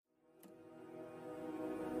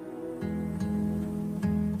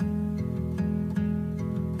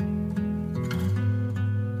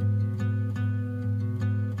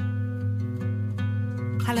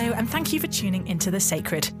Hello, and thank you for tuning into The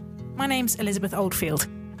Sacred. My name's Elizabeth Oldfield,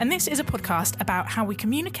 and this is a podcast about how we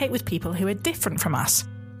communicate with people who are different from us,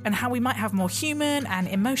 and how we might have more human and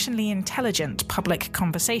emotionally intelligent public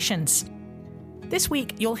conversations. This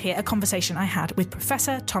week, you'll hear a conversation I had with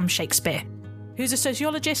Professor Tom Shakespeare, who's a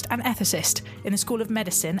sociologist and ethicist in the School of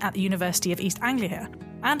Medicine at the University of East Anglia,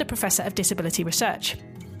 and a professor of disability research.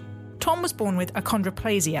 Tom was born with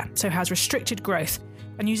achondroplasia, so has restricted growth,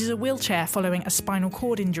 and uses a wheelchair following a spinal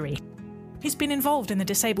cord injury. He's been involved in the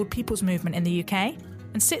disabled people's movement in the UK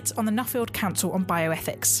and sits on the Nuffield Council on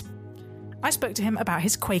Bioethics. I spoke to him about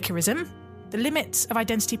his Quakerism, the limits of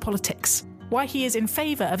identity politics, why he is in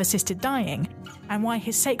favour of assisted dying, and why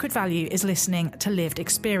his sacred value is listening to lived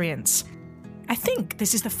experience. I think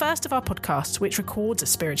this is the first of our podcasts which records a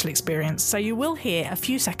spiritual experience, so you will hear a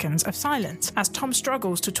few seconds of silence as Tom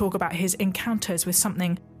struggles to talk about his encounters with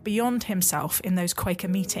something beyond himself in those Quaker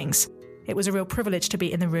meetings. It was a real privilege to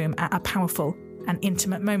be in the room at a powerful and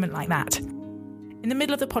intimate moment like that. In the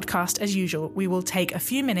middle of the podcast, as usual, we will take a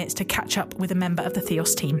few minutes to catch up with a member of the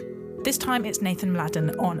Theos team. This time it's Nathan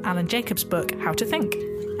Mladen on Alan Jacobs' book, How to Think.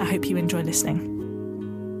 I hope you enjoy listening.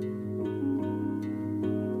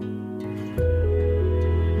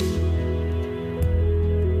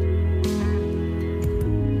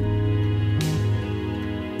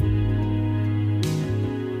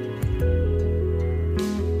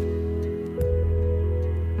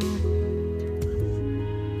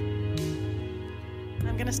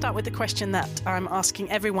 Start with the question that I'm asking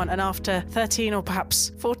everyone, and after 13 or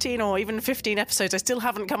perhaps 14 or even 15 episodes, I still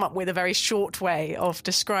haven't come up with a very short way of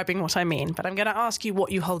describing what I mean. But I'm going to ask you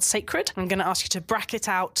what you hold sacred. I'm going to ask you to bracket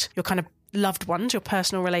out your kind of loved ones, your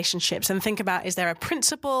personal relationships, and think about, is there a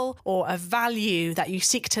principle or a value that you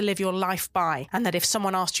seek to live your life by, and that if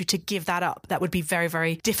someone asked you to give that up, that would be very,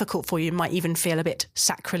 very difficult for you, might even feel a bit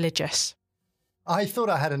sacrilegious? I thought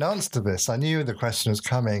I had an answer to this. I knew the question was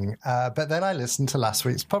coming, but then I listened to last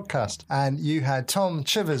week's podcast, and you had Tom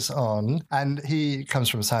Chivers on, and he comes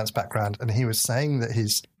from a science background, and he was saying that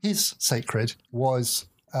his sacred was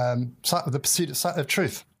the pursuit of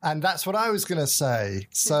truth. And that's what I was going to say.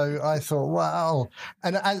 So I thought, wow.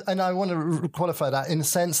 And I want to qualify that in the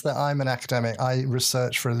sense that I'm an academic. I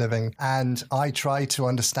research for a living, and I try to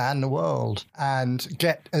understand the world and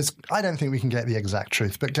I don't think we can get the exact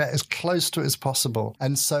truth, but get as close to it as possible.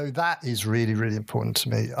 And so that is really, really important to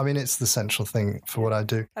me. I mean, it's the central thing for what I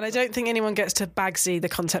do. And I don't think anyone gets to Bagsy the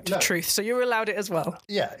concept of truth. So you're allowed it as well.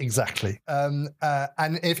 Yeah, exactly. And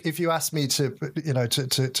if you ask me to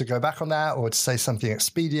go back on that or to say something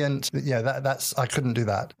expedient, that's I couldn't do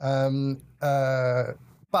that.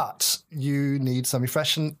 But you need something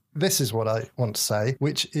fresh, and this is what I want to say,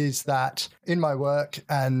 which is that in my work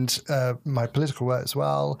and my political work as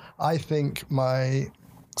well, I think my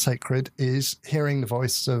sacred is hearing the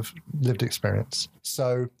voice of lived experience.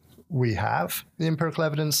 So we have the empirical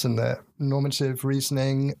evidence and the normative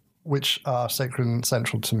reasoning, which are sacred and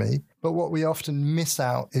central to me. But what we often miss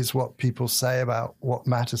out is what people say about what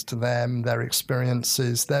matters to them, their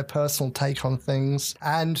experiences, their personal take on things.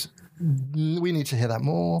 And we need to hear that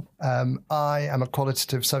more. I am a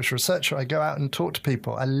qualitative social researcher. I go out and talk to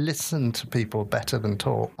people. I listen to people better than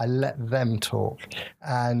talk. I let them talk.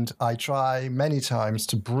 And I try many times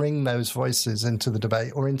to bring those voices into the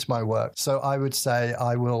debate or into my work. So I would say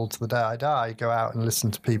I will, to the day I die, go out and listen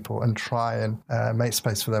to people and try and make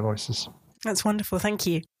space for their voices. That's wonderful. Thank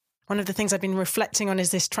you. One of the things I've been reflecting on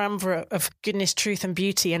is this triumvirate of goodness, truth and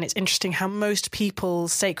beauty. And it's interesting how most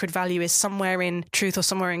people's sacred value is somewhere in truth or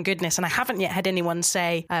somewhere in goodness. And I haven't yet had anyone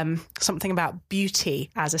say something about beauty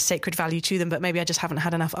as a sacred value to them, but maybe I just haven't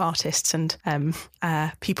had enough artists and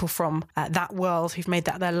people from that world who've made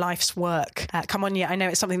that their life's work come on yet. I know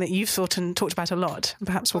it's something that you've thought and talked about a lot.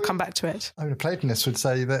 Perhaps we'll come back to it. I mean, a Platonist would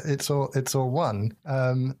say that it's all one.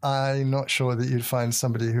 I'm not sure that you'd find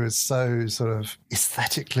somebody who is so sort of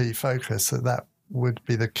aesthetically focus that would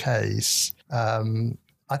be the case.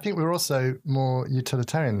 I think we're also more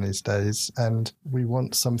utilitarian these days, and we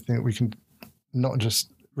want something that we can not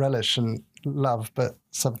just relish and love, but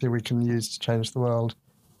something we can use to change the world.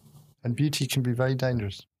 And beauty can be very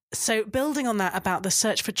dangerous. So building on that about the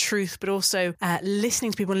search for truth, but also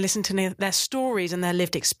listening to people and listening to their stories and their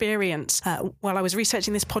lived experience. While I was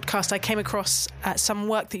researching this podcast, I came across some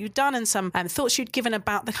work that you'd done and some thoughts you'd given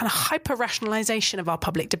about the kind of hyper-rationalization of our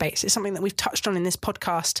public debates. It's something that we've touched on in this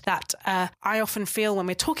podcast that I often feel when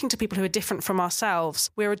we're talking to people who are different from ourselves,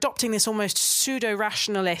 we're adopting this almost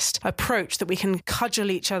pseudo-rationalist approach that we can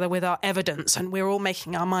cudgel each other with our evidence, and we're all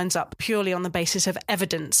making our minds up purely on the basis of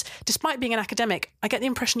evidence. Despite being an academic, I get the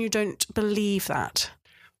impression you don't believe that.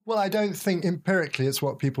 Well, I don't think empirically it's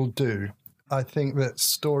what people do. I think that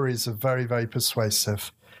stories are very, very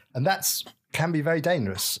persuasive. And that's can be very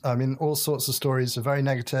dangerous. I mean, all sorts of stories are very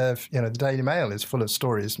negative. The Daily Mail is full of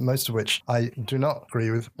stories, most of which I do not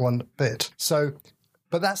agree with one bit.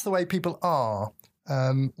 But that's the way people are.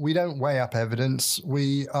 We don't weigh up evidence.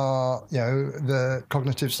 We are, the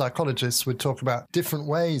cognitive psychologists would talk about different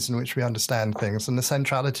ways in which we understand things and the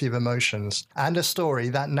centrality of emotions. And a story,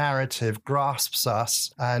 that narrative grasps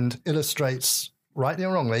us and illustrates, rightly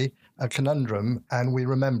or wrongly, a conundrum, and we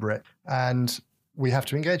remember it. And we have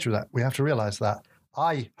to engage with that. We have to realize that.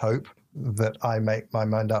 I hope that I make my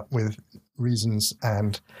mind up with reasons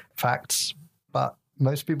and facts, but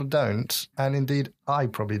most people don't. And indeed, I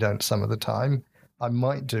probably don't some of the time. I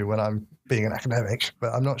might do when I'm being an academic,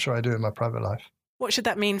 but I'm not sure I do in my private life. What should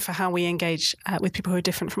that mean for how we engage with people who are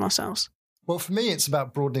different from ourselves? Well, for me, it's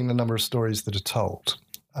about broadening the number of stories that are told,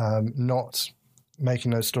 not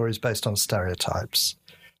making those stories based on stereotypes,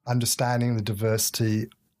 understanding the diversity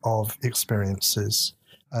of experiences.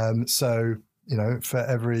 For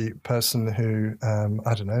every person who,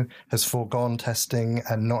 has foregone testing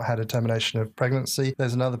and not had a termination of pregnancy,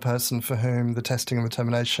 there's another person for whom the testing and the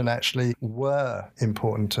termination actually were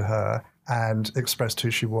important to her and expressed who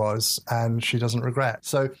she was, and she doesn't regret.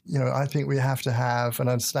 So, I think we have to have an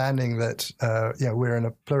understanding that, we're in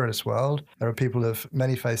a pluralist world. There are people of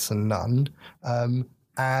many faiths and none.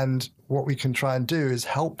 And what we can try and do is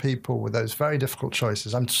help people with those very difficult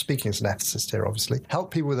choices. I'm speaking as an ethicist here, obviously.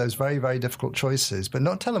 Help people with those very, very difficult choices, but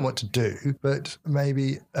not tell them what to do, but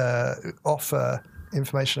maybe offer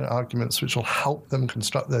information and arguments which will help them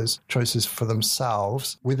construct those choices for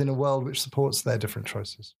themselves within a world which supports their different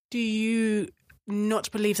choices. Do you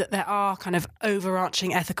not believe that there are kind of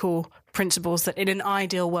overarching ethical principles that in an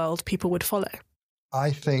ideal world people would follow?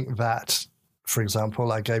 I think that, for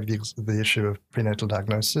example, I gave the issue of prenatal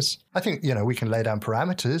diagnosis. I think, we can lay down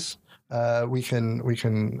parameters. We can.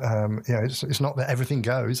 It's not that everything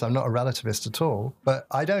goes. I'm not a relativist at all. But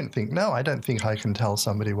I don't think I can tell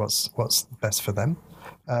somebody what's best for them.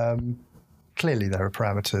 Clearly, there are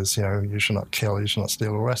parameters. You should not kill, you should not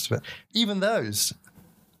steal, all the rest of it. Even those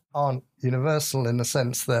aren't universal in the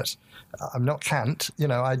sense that I'm not Kant.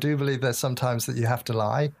 I do believe there's sometimes that you have to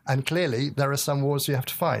lie. And clearly, there are some wars you have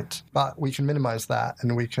to fight. But we can minimize that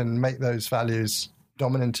and we can make those values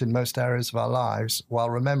dominant in most areas of our lives while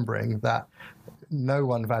remembering that no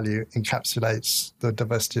one value encapsulates the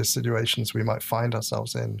diversity of situations we might find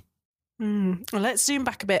ourselves in. Well, let's zoom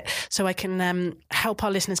back a bit so I can help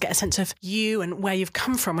our listeners get a sense of you and where you've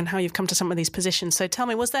come from and how you've come to some of these positions. So tell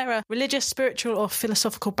me, was there a religious, spiritual or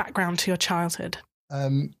philosophical background to your childhood?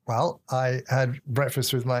 Well, I had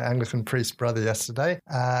breakfast with my Anglican priest brother yesterday,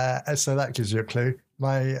 so that gives you a clue.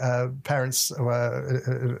 My parents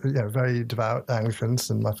were, very devout Anglicans,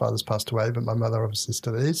 and my father's passed away, but my mother obviously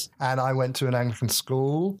still is. And I went to an Anglican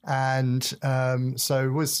school, and so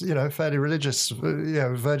was, fairly religious,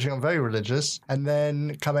 verging on very religious. And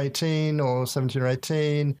then come 18 or 17 or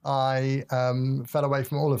 18, I fell away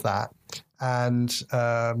from all of that. And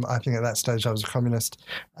I think at that stage I was a communist.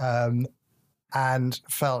 And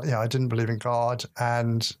felt, I didn't believe in God,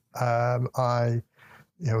 and I,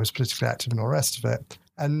 was politically active and all the rest of it.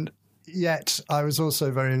 And yet I was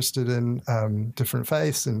also very interested in different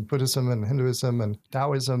faiths, in Buddhism and Hinduism and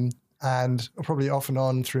Taoism, and probably off and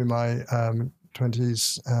on through my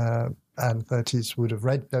 20s and 30s would have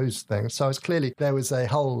read those things. So there was a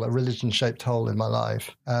religion-shaped hole in my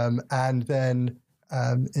life. And then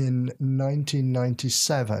in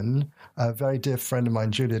 1997, a very dear friend of mine,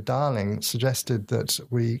 Julia Darling, suggested that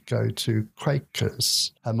we go to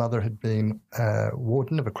Quakers. Her mother had been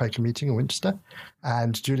warden of a Quaker meeting in Winchester,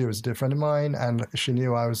 and Julia was a dear friend of mine, and she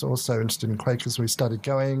knew I was also interested in Quakers. We started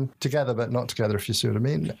going together, but not together, if you see what I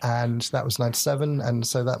mean. And that was 97, and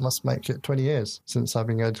so that must make it 20 years since I've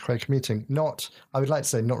been going to Quaker meeting. I would like to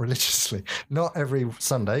say not religiously, not every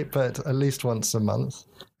Sunday, but at least once a month.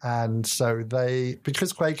 And so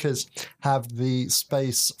because Quakers have the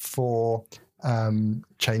space for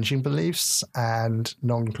changing beliefs and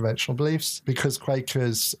non-conventional beliefs, because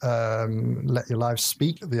Quakers let your life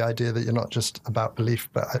speak, the idea that you're not just about belief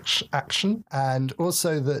but action, and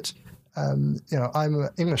also that I'm an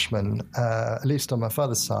Englishman, at least on my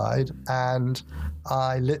father's side, and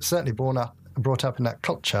I certainly brought up in that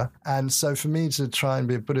culture. And so for me to try and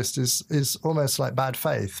be a Buddhist is almost like bad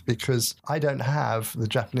faith, because I don't have the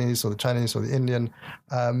Japanese or the Chinese or the Indian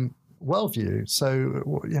worldview. So,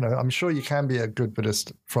 I'm sure you can be a good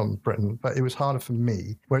Buddhist from Britain, but it was harder for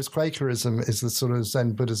me. Whereas Quakerism is the sort of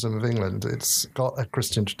Zen Buddhism of England. It's got a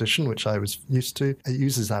Christian tradition, which I was used to. It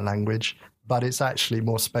uses that language, but it's actually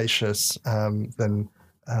more spacious than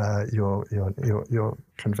your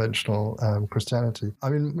conventional Christianity. I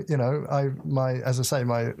mean, I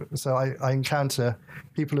encounter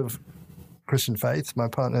people of Christian faith. My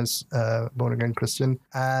partner's born again Christian,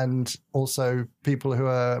 and also people who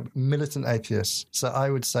are militant atheists. So I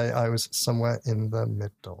would say I was somewhere in the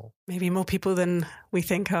middle. Maybe more people than we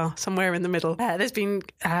think are somewhere in the middle. There's been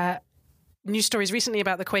news stories recently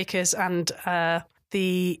about the Quakers and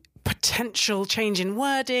the potential change in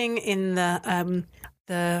wording in the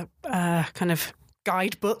kind of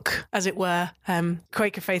guidebook, as it were,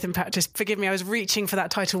 Quaker Faith and Practice. Forgive me, I was reaching for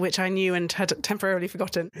that title, which I knew and had temporarily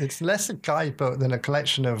forgotten. It's less a guidebook than a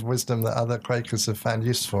collection of wisdom that other Quakers have found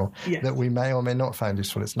useful, that we may or may not find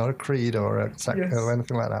useful. It's not a creed or or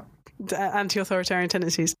anything like that. Anti-authoritarian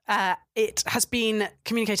tendencies. It has been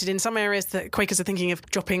communicated in some areas that Quakers are thinking of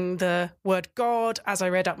dropping the word God. As I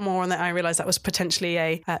read up more on that, I realised that was potentially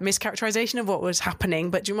a mischaracterisation of what was happening.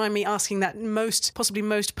 But do you mind me asking that possibly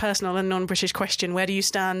most personal and non-British question? Where do you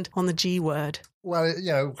stand on the G word? Well,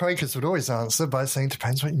 Quakers would always answer by saying,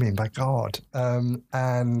 depends what you mean by God.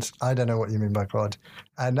 And I don't know what you mean by God.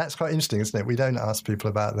 And that's quite interesting, isn't it? We don't ask people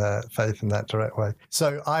about their faith in that direct way.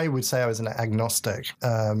 So I would say I was an agnostic.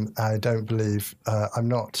 I don't believe, I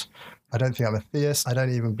don't think I'm a theist. I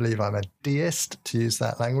don't even believe I'm a deist, to use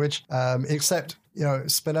that language, except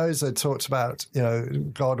Spinoza talked about,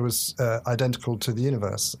 God was identical to the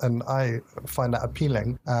universe. And I find that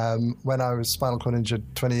appealing. When I was spinal cord injured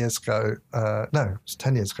 20 years ago, it was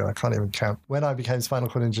 10 years ago, I can't even count. When I became spinal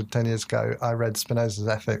cord injured 10 years ago, I read Spinoza's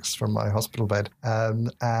Ethics from my hospital bed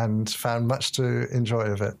and found much to enjoy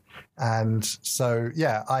of it. And so,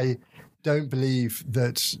 I don't believe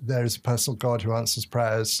that there is a personal God who answers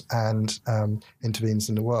prayers and intervenes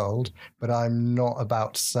in the world, but I'm not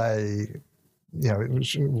about to say,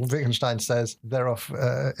 Wittgenstein says, thereof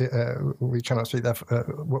we cannot speak,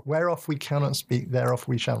 whereof we cannot speak, thereof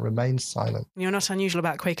we shall remain silent. You're not unusual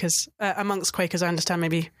about Quakers. Amongst Quakers, I understand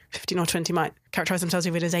maybe 15 or 20 might characterise themselves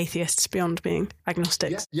even as atheists beyond being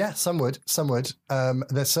agnostics. Yeah, some would.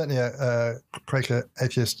 There's certainly a Quaker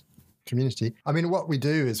atheist community. I mean, what we do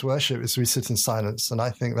is worship, is we sit in silence, and I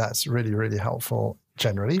think that's really, really helpful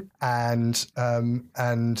generally. And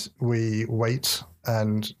we wait,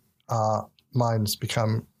 and our minds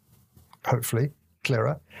become hopefully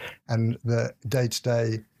clearer, and the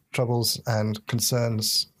day-to-day troubles and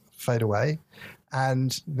concerns fade away.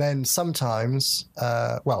 And then sometimes,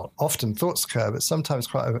 often thoughts occur, but sometimes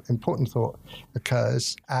quite an important thought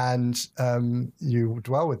occurs, and you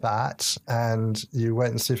dwell with that, and you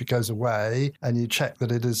wait and see if it goes away, and you check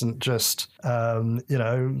that it isn't just,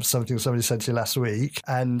 something somebody said to you last week,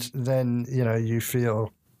 and then, you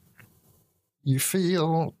feel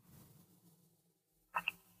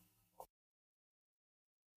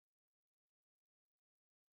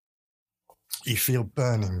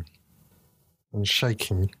burning and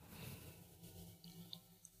shaking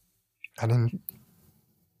and in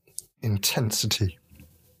intensity.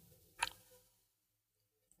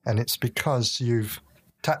 And it's because you've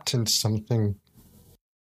tapped into something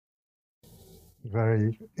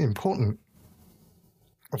very important,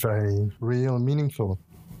 very real and meaningful.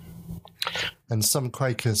 And some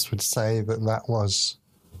Quakers would say that that was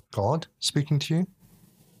God speaking to you.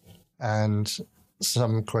 And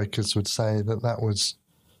some Quakers would say that that was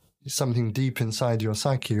something deep inside your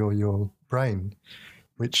psyche or your brain,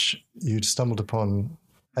 which you'd stumbled upon.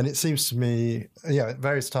 And it seems to me, at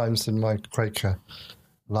various times in my Quaker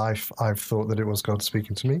life, I've thought that it was God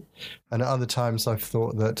speaking to me. And at other times, I've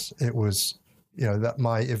thought that it was, that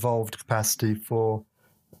my evolved capacity for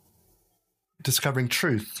discovering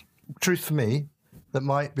truth for me, that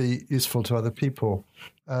might be useful to other people.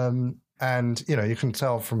 And, you can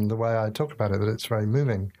tell from the way I talk about it that it's very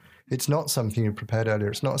moving. It's not something you prepared earlier.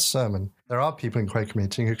 It's not a sermon. There are people in Quaker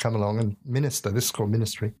meeting who come along and minister. This is called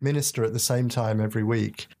ministry. Minister at the same time every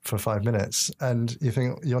week for 5 minutes. And you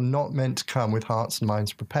think you're not meant to come with hearts and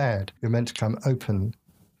minds prepared. You're meant to come open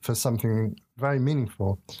for something very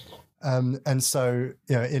meaningful. And so,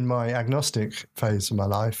 in my agnostic phase of my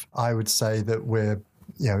life, I would say that we're,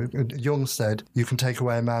 Jung said, you can take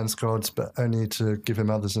away a man's gods, but only to give him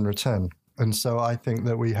others in return. And so I think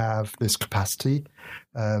that we have this capacity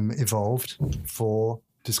evolved for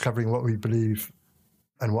discovering what we believe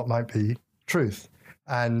and what might be truth.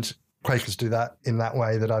 And Quakers do that in that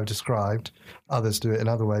way that I've described. Others do it in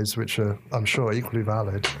other ways, which are, I'm sure, equally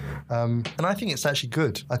valid. And I think it's actually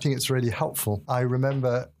good. I think it's really helpful. I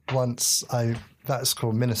remember once that's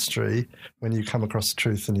called ministry, when you come across the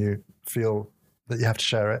truth and you feel that you have to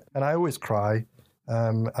share it. And I always cry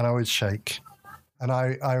and I always shake. And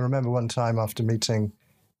I remember one time after meeting,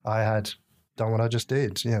 I had done what I just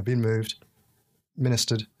did, been moved.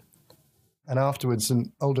 ministered. And afterwards,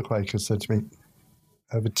 an older Quaker said to me,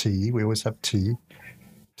 over tea, we always have tea,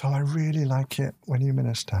 Tom, I really like it when you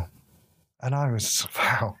minister. And I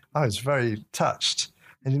was very touched.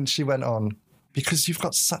 And she went on, because you've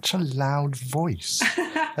got such a loud voice.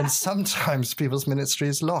 And sometimes people's ministry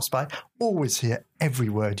is lost, but I always hear every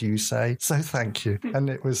word you say. So thank you. And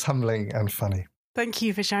it was humbling and funny. Thank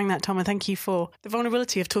you for sharing that, Tom, and thank you for the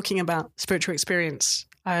vulnerability of talking about spiritual experience.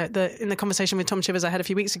 In the conversation with Tom Chivers I had a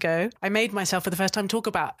few weeks ago, I made myself for the first time talk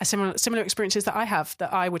about similar experiences that I have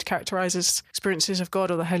that I would characterize as experiences of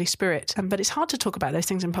God or the Holy Spirit. But it's hard to talk about those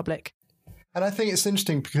things in public. And I think it's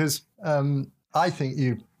interesting because I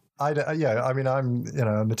think I'm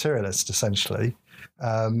a materialist essentially.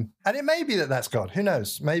 And it may be that that's God. Who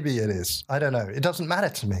knows? Maybe it is. I don't know. It doesn't matter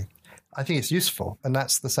to me. I think it's useful. And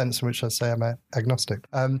that's the sense in which I say I'm agnostic.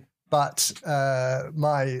 But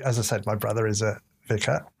as I said, my brother is a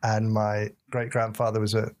vicar and my great-grandfather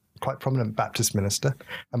was a quite prominent Baptist minister,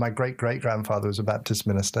 and my great-great-grandfather was a Baptist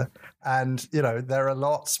minister. And, there are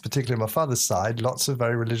lots, particularly on my father's side, lots of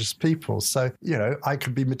very religious people. So, I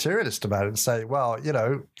could be materialist about it and say, well,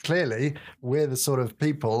 clearly we're the sort of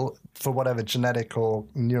people, for whatever genetic or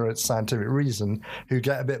neuroscientific reason, who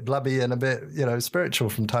get a bit blubby and a bit, spiritual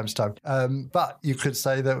from time to time. But you could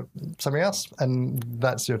say that something else, and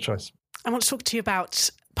that's your choice. I want to talk to you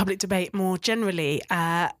about public debate more generally,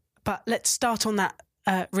 but let's start on that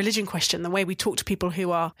religion question, the way we talk to people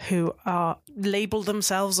who are labelled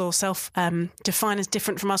themselves or self-define as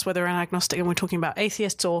different from us, whether we're agnostic and we're talking about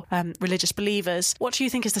atheists or religious believers. What do you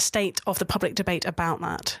think is the state of the public debate about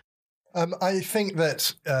that? I think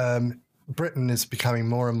that Britain is becoming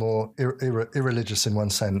more and more irreligious in one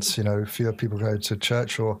sense. Fewer people go to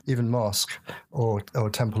church or even mosque or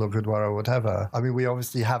temple or gurdwara or whatever. I mean, we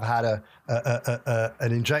obviously have had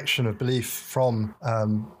an injection of belief from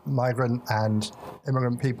migrant and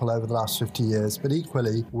immigrant people over the last 50 years, but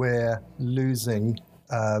equally we're losing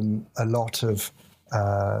a lot of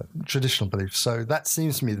traditional beliefs. So that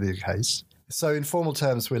seems to me to be the case. So in formal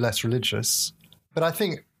terms, we're less religious. But I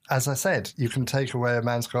think, as I said, you can take away a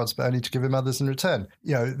man's gods, but only to give him others in return.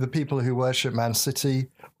 The people who worship Man City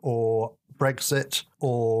or Brexit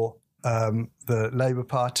or the Labour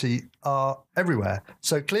Party are everywhere.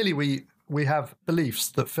 So clearly we have beliefs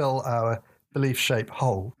that fill our belief-shaped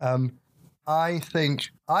whole. I think,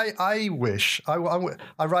 I wish,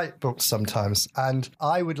 I write books sometimes, and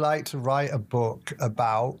I would like to write a book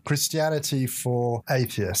about Christianity for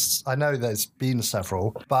atheists. I know there's been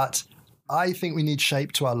several, but I think we need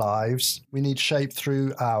shape to our lives. We need shape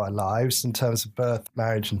through our lives in terms of birth,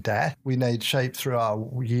 marriage, and death. We need shape through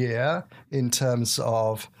our year in terms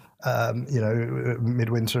of,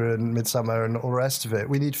 midwinter and midsummer and all the rest of it.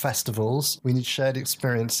 We need festivals. We need shared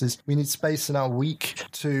experiences. We need space in our week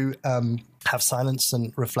to have silence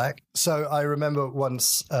and reflect. So I remember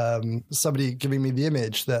once somebody giving me the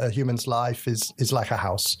image that a human's life is like a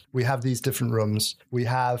house. We have these different rooms. We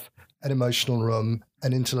have an emotional room,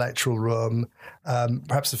 an intellectual room,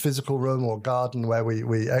 perhaps a physical room or garden where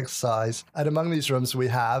we exercise. And among these rooms, we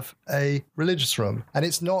have a religious room. And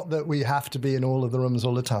it's not that we have to be in all of the rooms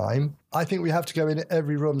all the time. I think we have to go in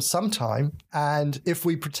every room sometime. And if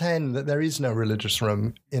we pretend that there is no religious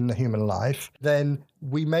room in the human life, then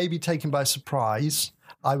we may be taken by surprise.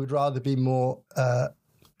 I would rather be more,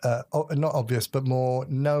 not obvious, but more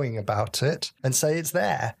knowing about it and say it's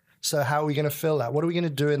there. So how are we going to fill that? What are we going to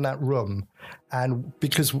do in that room? And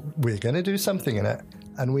because we're going to do something in it,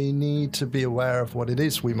 and we need to be aware of what it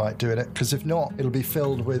is we might do in it, because if not, it'll be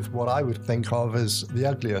filled with what I would think of as the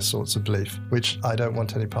uglier sorts of belief, which I don't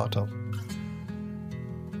want any part of.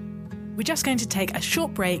 We're just going to take a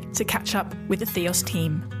short break to catch up with the Theos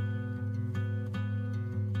team.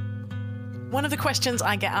 One of the questions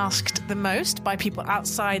I get asked the most by people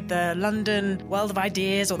outside the London world of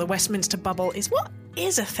ideas or the Westminster bubble is, what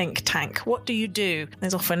is a think tank? What do you do?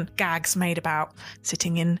 There's often gags made about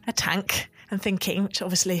sitting in a tank and thinking, which is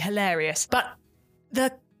obviously hilarious. But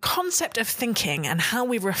the concept of thinking and how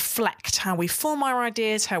we reflect, how we form our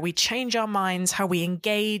ideas, how we change our minds, how we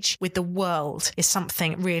engage with the world is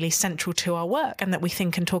something really central to our work and that we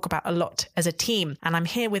think and talk about a lot as a team. And I'm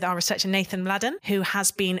here with our researcher, Nathan Mladen, who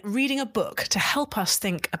has been reading a book to help us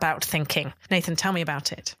think about thinking. Nathan, tell me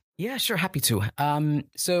about it. Yeah, sure. Happy to.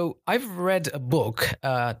 So I've read a book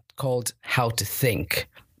called How to Think.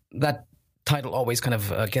 That title always kind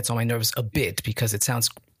of gets on my nerves a bit because it sounds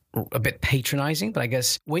a bit patronizing, but I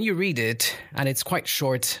guess when you read it and it's quite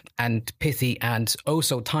short and pithy and oh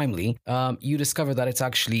so timely, you discover that it's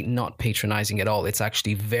actually not patronizing at all. It's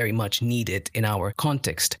actually very much needed in our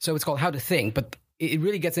context. So it's called How to Think, but it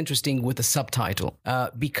really gets interesting with the subtitle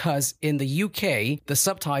because in the UK, the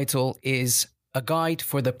subtitle is a guide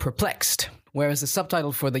for the perplexed, whereas the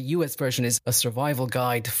subtitle for the US version is a survival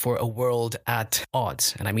guide for a world at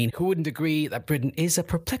odds. And I mean, who wouldn't agree that Britain is a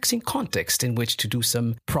perplexing context in which to do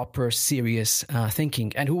some proper, serious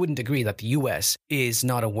thinking? And who wouldn't agree that the US is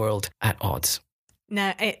not a world at odds?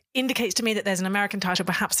 Now, it indicates to me that there's an American title.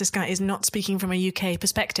 Perhaps this guy is not speaking from a UK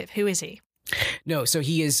perspective. Who is he? No, so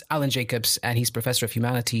he is Alan Jacobs, and he's Professor of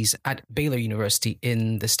Humanities at Baylor University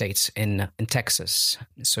in the States, in Texas.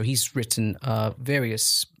 So he's written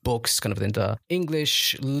various books, kind of in the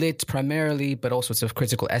English lit primarily, but all sorts of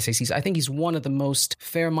critical essays. I think he's one of the most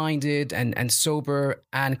fair-minded and sober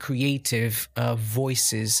and creative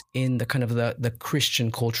voices in the kind of the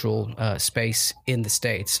Christian cultural space in the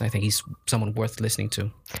States. And I think he's someone worth listening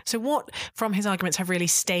to. So what from his arguments have really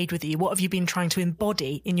stayed with you? What have you been trying to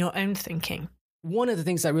embody in your own thinking? One of the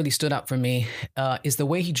things that really stood out for me is the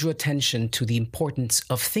way he drew attention to the importance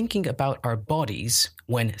of thinking about our bodies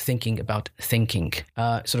when thinking about thinking,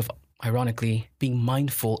 sort of ironically being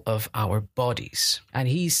mindful of our bodies. And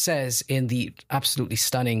he says in the absolutely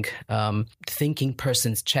stunning Thinking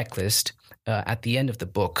Person's Checklist, at the end of the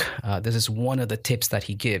book, this is one of the tips that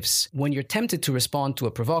he gives. When you're tempted to respond to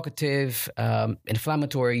a provocative,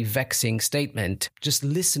 inflammatory, vexing statement, just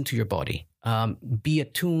listen to your body. Be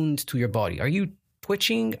attuned to your body. Are you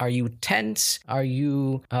twitching? Are you tense? Are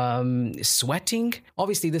you sweating?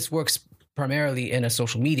 Obviously, this works primarily in a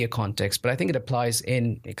social media context, but I think it applies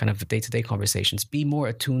in kind of day-to-day conversations. Be more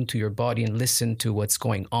attuned to your body and listen to what's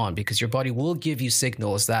going on, because your body will give you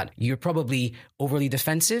signals that you're probably overly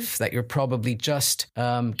defensive, that you're probably just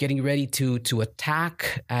getting ready to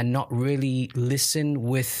attack and not really listen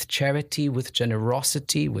with charity, with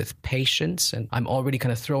generosity, with patience. And I'm already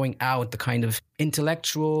kind of throwing out the kind of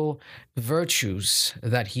intellectual virtues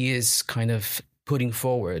that he is kind of putting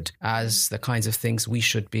forward as the kinds of things we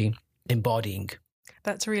should be embodying.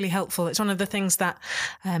 That's really helpful. It's one of the things that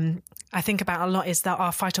I think about a lot is that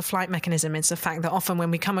our fight or flight mechanism. It's the fact that often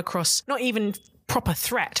when we come across not even proper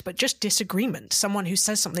threat, but just disagreement, someone who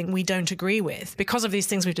says something we don't agree with, because of these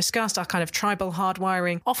things we've discussed, our kind of tribal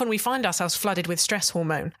hardwiring, often we find ourselves flooded with stress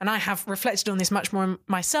hormone. And I have reflected on this much more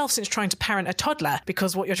myself since trying to parent a toddler,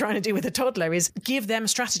 because what you're trying to do with a toddler is give them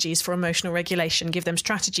strategies for emotional regulation, give them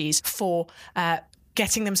strategies for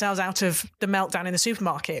getting themselves out of the meltdown in the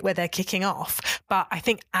supermarket where they're kicking off. But I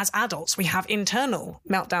think as adults, we have internal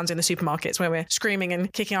meltdowns in the supermarkets where we're screaming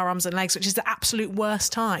and kicking our arms and legs, which is the absolute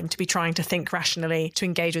worst time to be trying to think rationally, to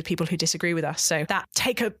engage with people who disagree with us. So that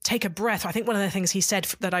take a breath. I think one of the things he said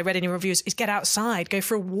that I read in your reviews is get outside, go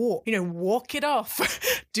for a walk, walk it off.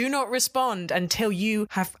 Do not respond until you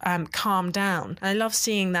have calmed down. And I love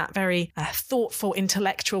seeing that very thoughtful,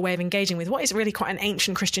 intellectual way of engaging with what is really quite an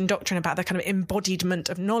ancient Christian doctrine about the kind of embodied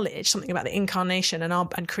of knowledge, something about the incarnation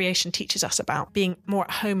and creation teaches us about being more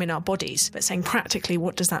at home in our bodies, but saying practically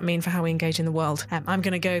what does that mean for how we engage in the world. I'm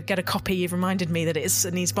going to go get a copy. You've reminded me that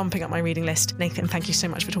it needs bumping up my reading list. Nathan, thank you so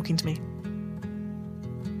much for talking to me.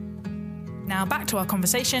 Now back to our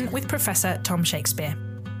conversation with Professor Tom Shakespeare.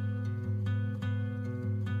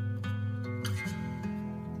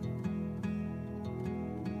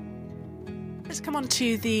 Let's come on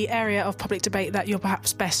to the area of public debate that you're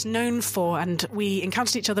perhaps best known for. And we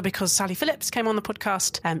encountered each other because Sally Phillips came on the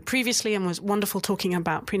podcast previously and was wonderful talking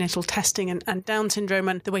about prenatal testing and Down syndrome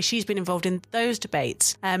and the way she's been involved in those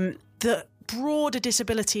debates. The broader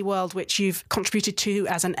disability world, which you've contributed to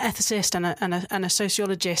as an ethicist and a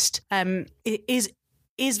sociologist,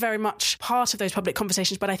 is very much part of those public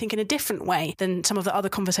conversations, but I think in a different way than some of the other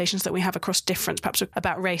conversations that we have across different, perhaps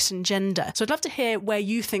about race and gender. So I'd love to hear where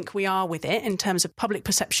you think we are with it in terms of public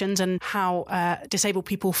perceptions and how disabled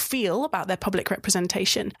people feel about their public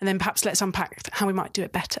representation. And then perhaps let's unpack how we might do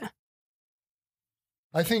it better.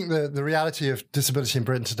 I think the reality of disability in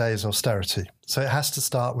Britain today is austerity. So it has to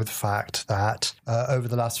start with the fact that over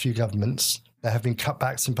the last few governments, there have been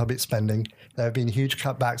cutbacks in public spending. There have been huge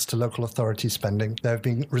cutbacks to local authority spending. There have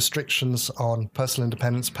been restrictions on personal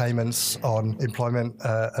independence payments, on employment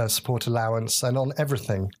support allowance, and on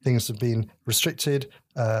everything. Things have been restricted,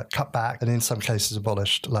 cut back, and in some cases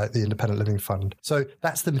abolished, like the Independent Living Fund. So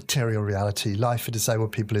that's the material reality. Life for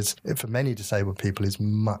disabled people for many disabled people, is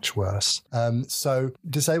much worse. So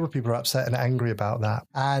disabled people are upset and angry about that.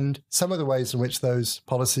 And some of the ways in which those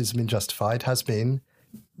policies have been justified has been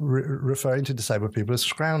referring to disabled people as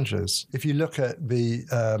scroungers. If you look at the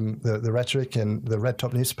rhetoric in the red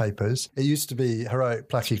top newspapers, it used to be heroic,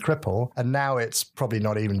 plucky cripple, and now it's probably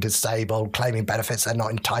not even disabled, claiming benefits they're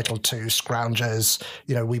not entitled to, scroungers,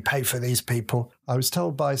 we pay for these people. I was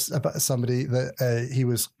told by somebody that he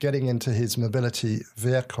was getting into his mobility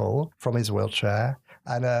vehicle from his wheelchair,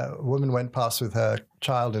 and a woman went past with her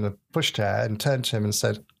child in a pushchair and turned to him and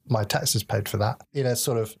said, "My tax is paid for that," in a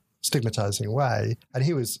sort of stigmatizing way. And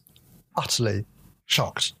he was utterly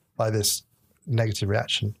shocked by this negative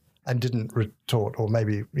reaction and didn't retort, or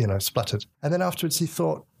maybe, spluttered. And then afterwards he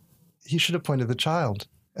thought he should have pointed the child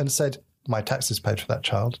and said, "My tax is paid for that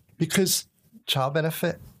child," because child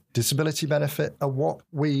benefit, disability benefit are what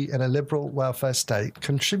we in a liberal welfare state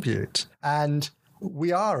contribute. And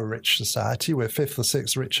we are a rich society. We're fifth or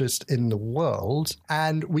sixth richest in the world,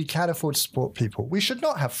 and we can afford to support people. We should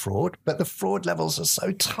not have fraud, but the fraud levels are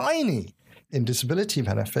so tiny in disability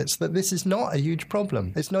benefits that this is not a huge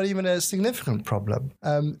problem. It's not even a significant problem.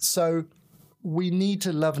 So we need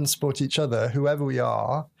to love and support each other, whoever we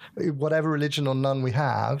are, whatever religion or none we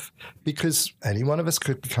have, because any one of us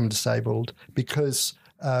could become disabled, because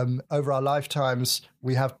over our lifetimes,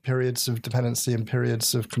 we have periods of dependency and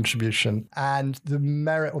periods of contribution. And the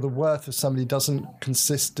merit or the worth of somebody doesn't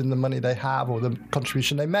consist in the money they have or the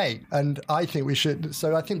contribution they make. And I think we should.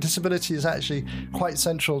 So I think disability is actually quite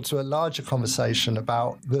central to a larger conversation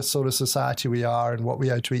about the sort of society we are and what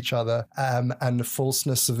we owe to each other, and the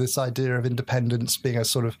falseness of this idea of independence being a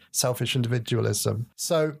sort of selfish individualism.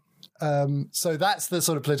 So that's the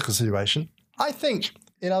sort of political situation. I think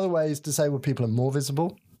in other ways, disabled people are more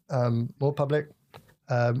visible, more public,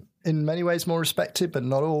 in many ways more respected, but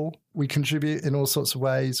not all. We contribute in all sorts of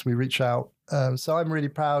ways. We reach out. So I'm really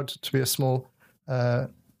proud to be a small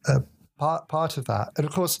part of that. And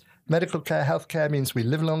of course, medical care, healthcare means we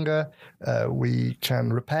live longer. We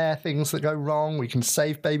can repair things that go wrong. We can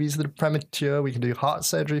save babies that are premature. We can do heart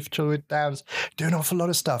surgery for children with Downs. Do an awful lot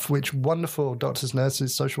of stuff, which wonderful doctors,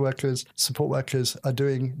 nurses, social workers, support workers are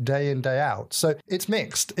doing day in, day out. So it's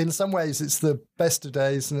mixed. In some ways, it's the best of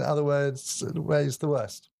days, and in other ways, the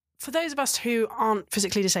worst. For those of us who aren't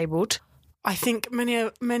physically disabled, I think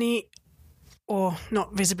many, or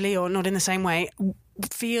not visibly or not in the same way,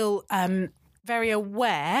 feel very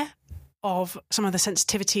aware of some of the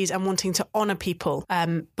sensitivities and wanting to honour people,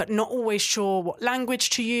 but not always sure what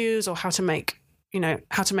language to use or how to make,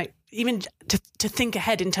 even to think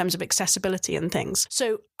ahead in terms of accessibility and things.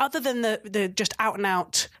 So other than the just out and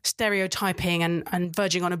out stereotyping and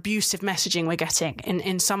verging on abusive messaging we're getting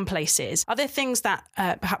in some places, are there things that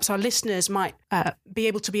perhaps our listeners might be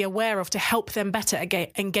able to be aware of to help them better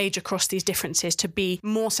engage across these differences, to be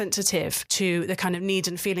more sensitive to the kind of needs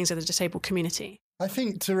and feelings of the disabled community? I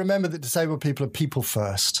think to remember that disabled people are people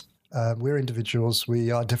first. We're individuals.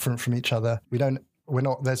 We are different from each other.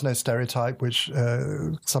 There's no stereotype which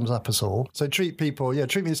sums up us all. So treat me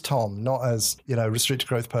as Tom, not as, restricted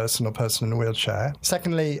growth person or person in a wheelchair.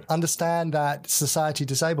 Secondly, understand that society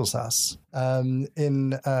disables us.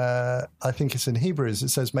 I think it's in Hebrews, it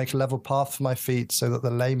says, make a level path for my feet so that the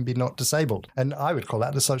lame be not disabled. And I would call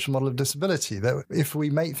that the social model of disability, that if we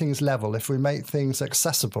make things level, if we make things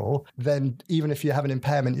accessible, then even if you have an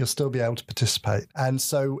impairment, you'll still be able to participate. And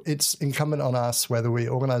so it's incumbent on us, whether we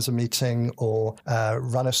organise a meeting or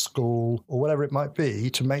run a school or whatever it might be,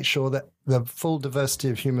 to make sure that the full diversity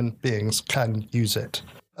of human beings can use it.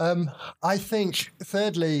 I think,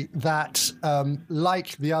 thirdly, that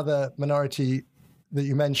like the other minority that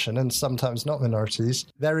you mentioned, and sometimes not minorities,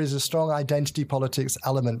 there is a strong identity politics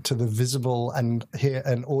element to the visible and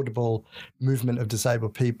audible movement of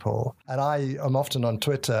disabled people. And I am often on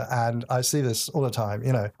Twitter, and I see this all the time,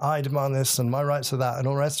 I demand this and my rights are that and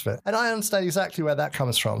all the rest of it. And I understand exactly where that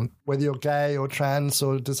comes from, whether you're gay or trans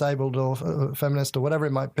or disabled or feminist or whatever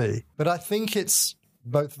it might be. But I think it's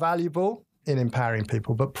both valuable in empowering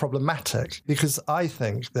people, but problematic, because I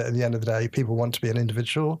think that at the end of the day, people want to be an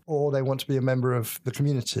individual or they want to be a member of the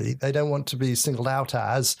community. They don't want to be singled out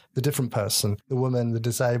as the different person, the woman, the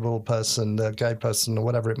disabled person, the gay person, or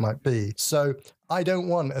whatever it might be. So I don't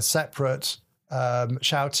want a separate,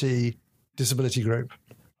 shouty disability group.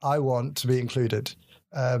 I want to be included.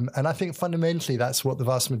 And I think fundamentally that's what the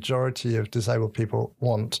vast majority of disabled people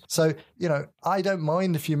want. So, I don't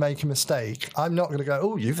mind if you make a mistake. I'm not going to go,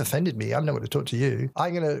 oh, you've offended me, I'm not going to talk to you.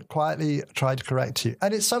 I'm going to quietly try to correct you.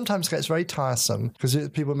 And it sometimes gets very tiresome because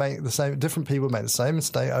different people make the same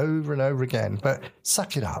mistake over and over again. But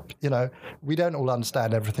suck it up. We don't all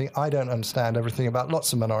understand everything. I don't understand everything about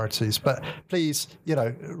lots of minorities. But please,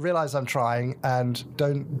 realize I'm trying and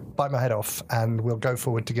don't bite my head off, and we'll go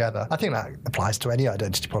forward together. I think that applies to any identity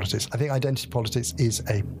identity politics. I think identity politics is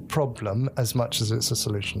a problem as much as it's a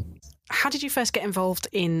solution. How did you first get involved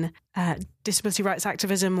in disability rights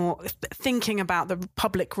activism or thinking about the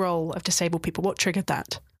public role of disabled people? What triggered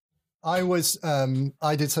that? I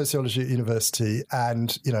did sociology at university,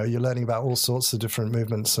 and, you're learning about all sorts of different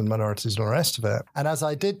movements and minorities and all the rest of it. And as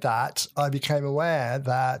I did that, I became aware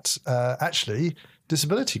that actually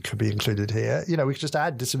disability could be included here. We could just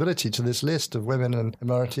add disability to this list of women and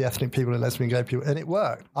minority ethnic people and lesbian gay people, and it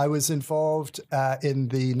worked. I was involved in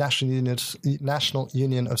the National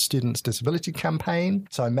Union of Students Disability campaign,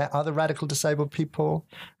 so I met other radical disabled people,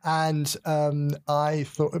 and I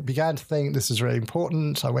began to think this is really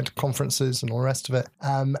important. I went to conferences and all the rest of it.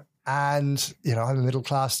 And, I'm a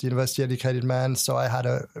middle-class, university-educated man, so I had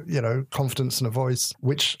a, confidence and a voice,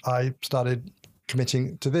 which I started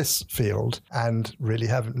committing to this field and really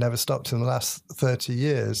have never stopped in the last 30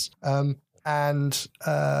 years. But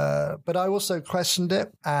I also questioned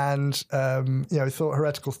it and, thought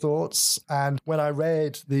heretical thoughts. And when I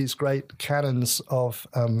read these great canons of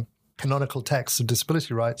canonical texts of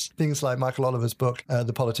disability rights, things like Michael Oliver's book,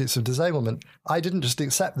 The Politics of Disablement, I didn't just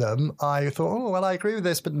accept them. I thought, I agree with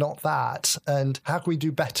this, but not that. And how can we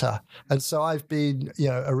do better? And so I've been,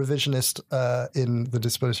 a revisionist in the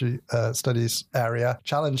disability studies area,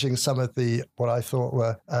 challenging some of what I thought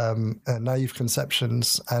were naive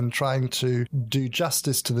conceptions and trying to do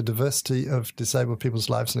justice to the diversity of disabled people's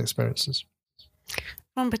lives and experiences.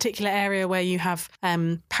 One particular area where you have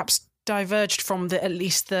perhaps diverged from at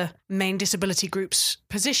least the main disability group's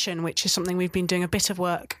position, which is something we've been doing a bit of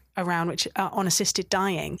work around, which on assisted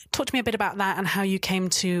dying. Talk to me a bit about that and how you came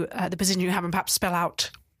to the position you have, and perhaps spell out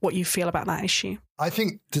what you feel about that issue. I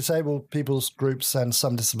think disabled people's groups and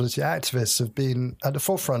some disability activists have been at the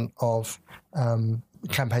forefront of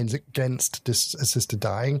campaigns against assisted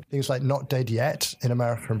dying, things like Not Dead Yet in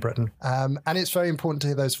America and Britain. And it's very important to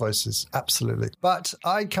hear those voices, absolutely. But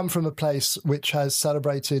I come from a place which has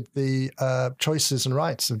celebrated the choices and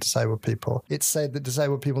rights of disabled people. It's said that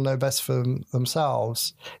disabled people know best for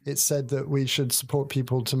themselves. It's said that we should support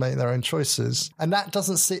people to make their own choices. And that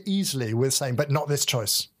doesn't sit easily with saying, but not this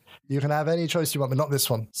choice. You can have any choice you want, but not this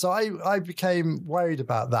one. So I became worried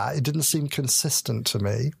about that. It didn't seem consistent to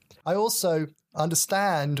me. I also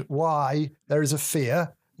understand why there is a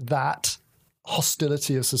fear that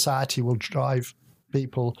hostility of society will drive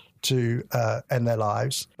people to end their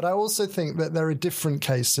lives. But I also think that there are different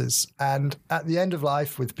cases. And at the end of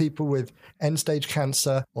life, with people with end-stage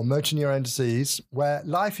cancer or motor neurone disease, where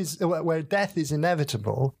death is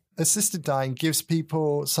inevitable, assisted dying gives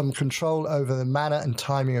people some control over the manner and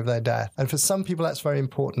timing of their death. And for some people, that's very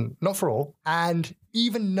important. Not for all. And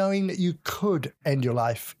even knowing that you could end your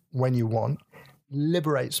life when you want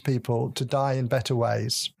liberates people to die in better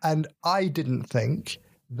ways. And I didn't think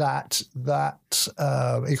that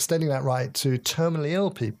extending that right to terminally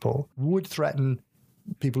ill people would threaten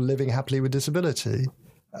people living happily with disability.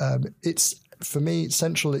 It's, for me,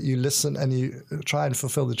 central that you listen and you try and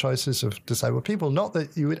fulfill the choices of disabled people, not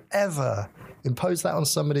that you would ever impose that on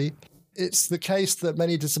somebody. It's the case that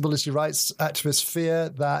many disability rights activists fear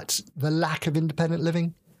that the lack of independent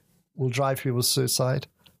living will drive people to suicide,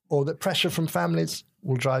 or that pressure from families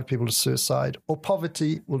will drive people to suicide, or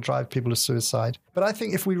poverty will drive people to suicide. But I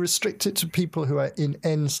think if we restrict it to people who are in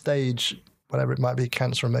end stage, whatever it might be,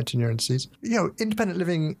 cancer or motor neuron disease, independent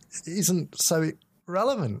living isn't so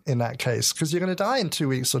relevant in that case, because you're going to die in 2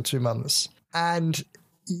 weeks or 2 months. And,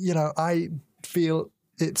 I feel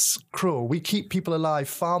it's cruel. We keep people alive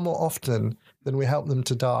far more often than we help them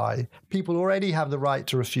to die. People already have the right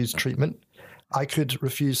to refuse treatment. I could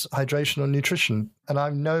refuse hydration or nutrition, and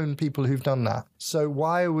I've known people who've done that. So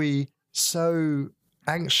why are we so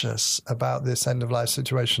anxious about this end-of-life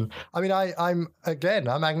situation? I mean, I'm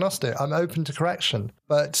agnostic. I'm open to correction,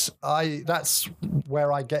 but that's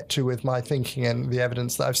where I get to with my thinking and the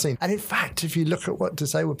evidence that I've seen. And in fact, if you look at what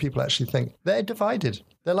disabled people actually think, they're divided.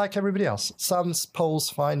 They're like everybody else. Some polls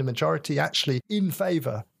find a majority actually in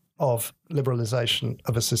favour of liberalisation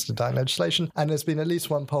of assisted dying legislation. And there's been at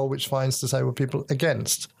least one poll which finds disabled people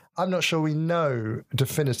against. I'm not sure we know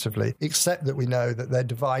definitively, except that we know that they're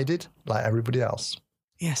divided like everybody else.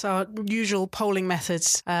 Yes, our usual polling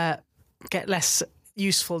methods get less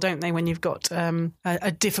useful, don't they, when you've got a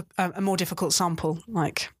more difficult sample,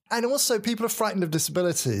 like... And also, people are frightened of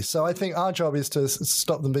disability. So I think our job is to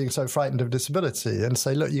stop them being so frightened of disability and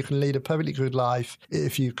say, look, you can lead a perfectly good life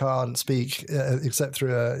if you can't speak except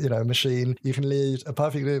through a machine. You can lead a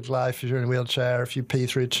perfectly good life if you're in a wheelchair, if you pee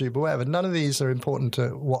through a tube or whatever. None of these are important to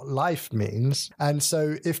what life means. And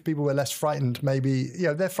so if people were less frightened, maybe,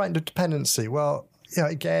 they're frightened of dependency. Well,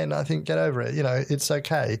 again, I think get over it. It's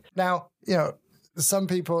okay. Now, some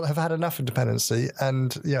people have had enough of dependency,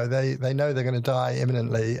 and they know they're going to die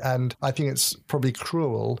imminently, and I think it's probably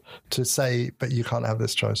cruel to say, but you can't have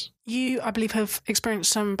this choice. You, I believe, have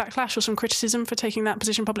experienced some backlash or some criticism for taking that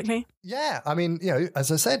position publicly. Yeah, I mean,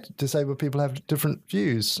 as I said, disabled people have different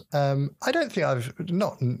views. I don't think I've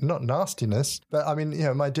not nastiness, but I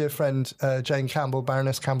mean, my dear friend Jane Campbell,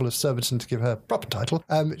 Baroness Campbell of Surbiton, to give her proper title,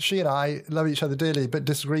 she and I love each other dearly, but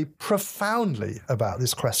disagree profoundly about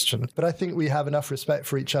this question. But I think we have enough respect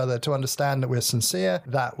for each other to understand that we're sincere,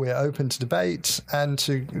 that we're open to debate, and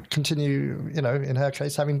to continue, in her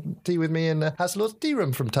case, having tea with me in the House of Lords tea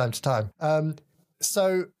room from time to time.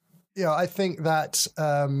 I think that,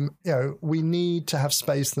 we need to have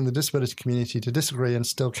space in the disability community to disagree and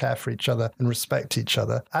still care for each other and respect each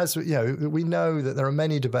other. As we know that there are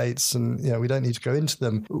many debates, and, we don't need to go into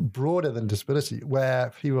them, broader than disability,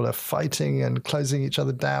 where people are fighting and closing each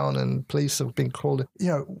other down and police have been called.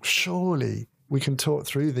 Surely we can talk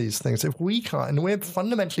through these things. If we can't, and we're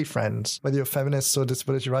fundamentally friends, whether you're feminists or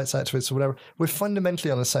disability rights activists or whatever, we're fundamentally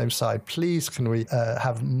on the same side. Please, can we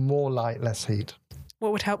have more light, less heat?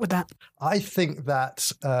 What would help with that? I think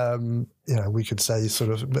that, we could say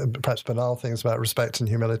sort of perhaps banal things about respect and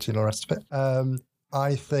humility and all the rest of it.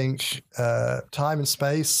 I think time and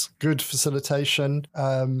space, good facilitation,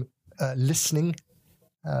 listening,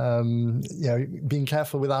 being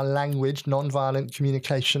careful with our language, non-violent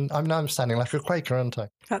communication. I'm sounding like a Quaker, aren't I?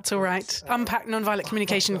 That's all right. Unpack non-violent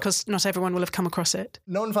communication, because not everyone will have come across it.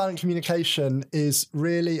 Non-violent communication is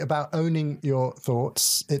really about owning your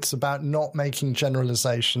thoughts. It's about not making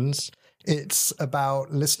generalizations. It's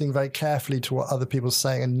about listening very carefully to what other people are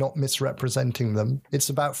saying and not misrepresenting them. It's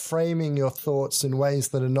about framing your thoughts in ways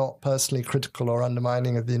that are not personally critical or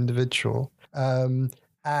undermining of the individual.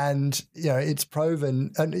 And, it's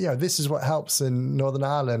proven, and, this is what helps in Northern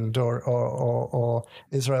Ireland or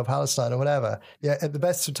Israel, Palestine or whatever. Yeah, at the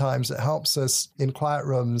best of times, it helps us in quiet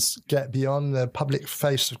rooms get beyond the public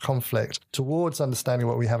face of conflict towards understanding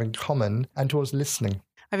what we have in common and towards listening.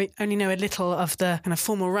 I only know a little of the kind of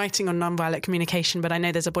formal writing on nonviolent communication, but I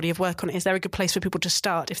know there's a body of work on it. Is there a good place for people to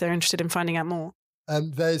start if they're interested in finding out more?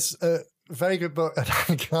 There's a very good book, and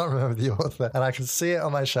I can't remember the author, and I can see it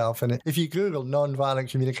on my shelf. And if you Google non-violent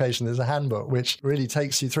communication, there's a handbook which really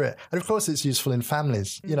takes you through it. And of course, it's useful in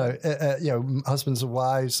families. Husbands and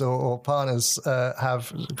wives or partners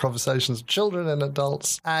have conversations with children and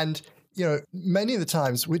adults, and many of the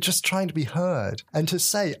times we're just trying to be heard and to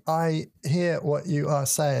say, I hear what you are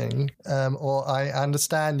saying, or I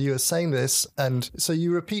understand you are saying this. And so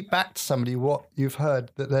you repeat back to somebody what you've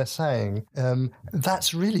heard that they're saying.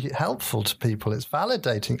 That's really helpful to people. It's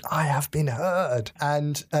validating. I have been heard.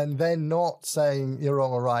 And then not saying you're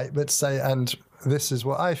wrong or right, but say, and this is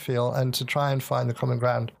what I feel, and to try and find the common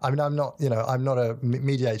ground. I mean, I'm not a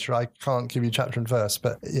mediator. I can't give you chapter and verse,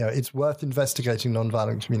 but, it's worth investigating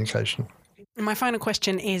nonviolent communication. My final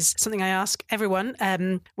question is something I ask everyone,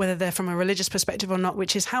 whether they're from a religious perspective or not,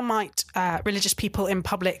 which is how might religious people in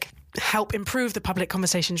public help improve the public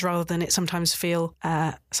conversations rather than it sometimes feels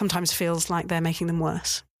like they're making them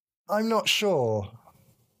worse? I'm not sure.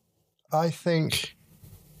 I think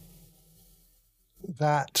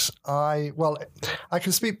that I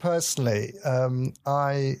can speak personally.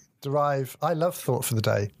 I love Thought for the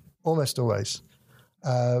Day, almost always.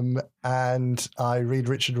 And I read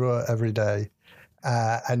Richard Rohr every day.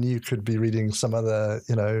 And you could be reading some other,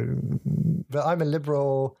 but I'm a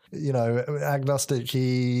liberal,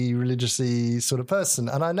 agnostic-y, religiously sort of person.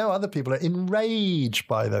 And I know other people are enraged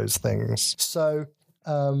by those things. So,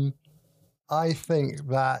 I think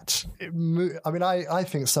that, I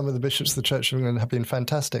think some of the bishops of the Church of England have been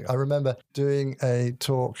fantastic. I remember doing a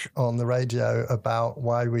talk on the radio about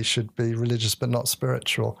why we should be religious but not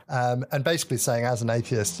spiritual. And basically saying, as an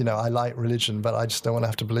atheist, I like religion, but I just don't want to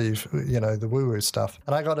have to believe, the woo-woo stuff.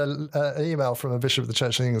 And I got an email from a bishop of the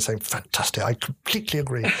Church of England saying, fantastic, I completely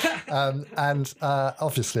agree.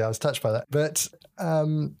 Obviously I was touched by that. But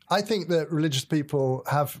I think that religious people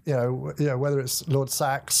have, whether it's Lord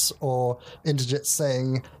Sachs or Inderjit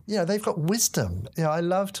Singh, they've got wisdom. I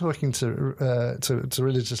love talking to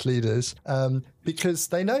religious leaders because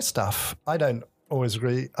they know stuff. I don't always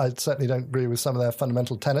agree. I certainly don't agree with some of their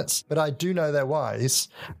fundamental tenets, but I do know they're wise.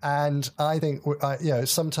 And I think,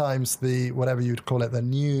 sometimes the, whatever you'd call it, the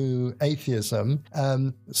new atheism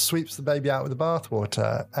sweeps the baby out with the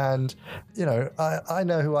bathwater. And, I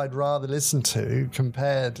know who I'd rather listen to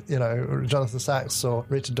compared, Jonathan Sachs or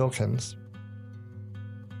Richard Dawkins.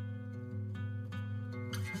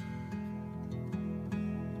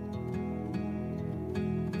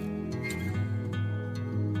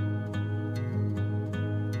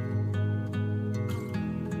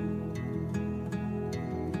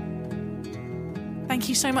 thank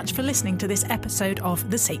you so much for listening to this episode of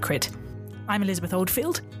The Sacred. I'm Elizabeth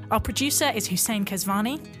Oldfield. Our producer is Hussein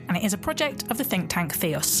Kesvani, and it is a project of the think tank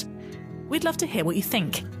Theos. We'd love to hear what you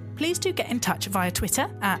think. Please do get in touch via Twitter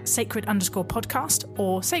at sacred_podcast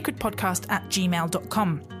or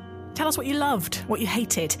sacredpodcast@gmail.com. Tell us what you loved, what you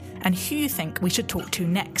hated, and who you think we should talk to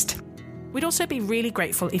next. We'd also be really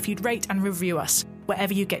grateful if you'd rate and review us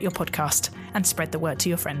wherever you get your podcast and spread the word to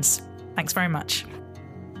your friends. Thanks very much.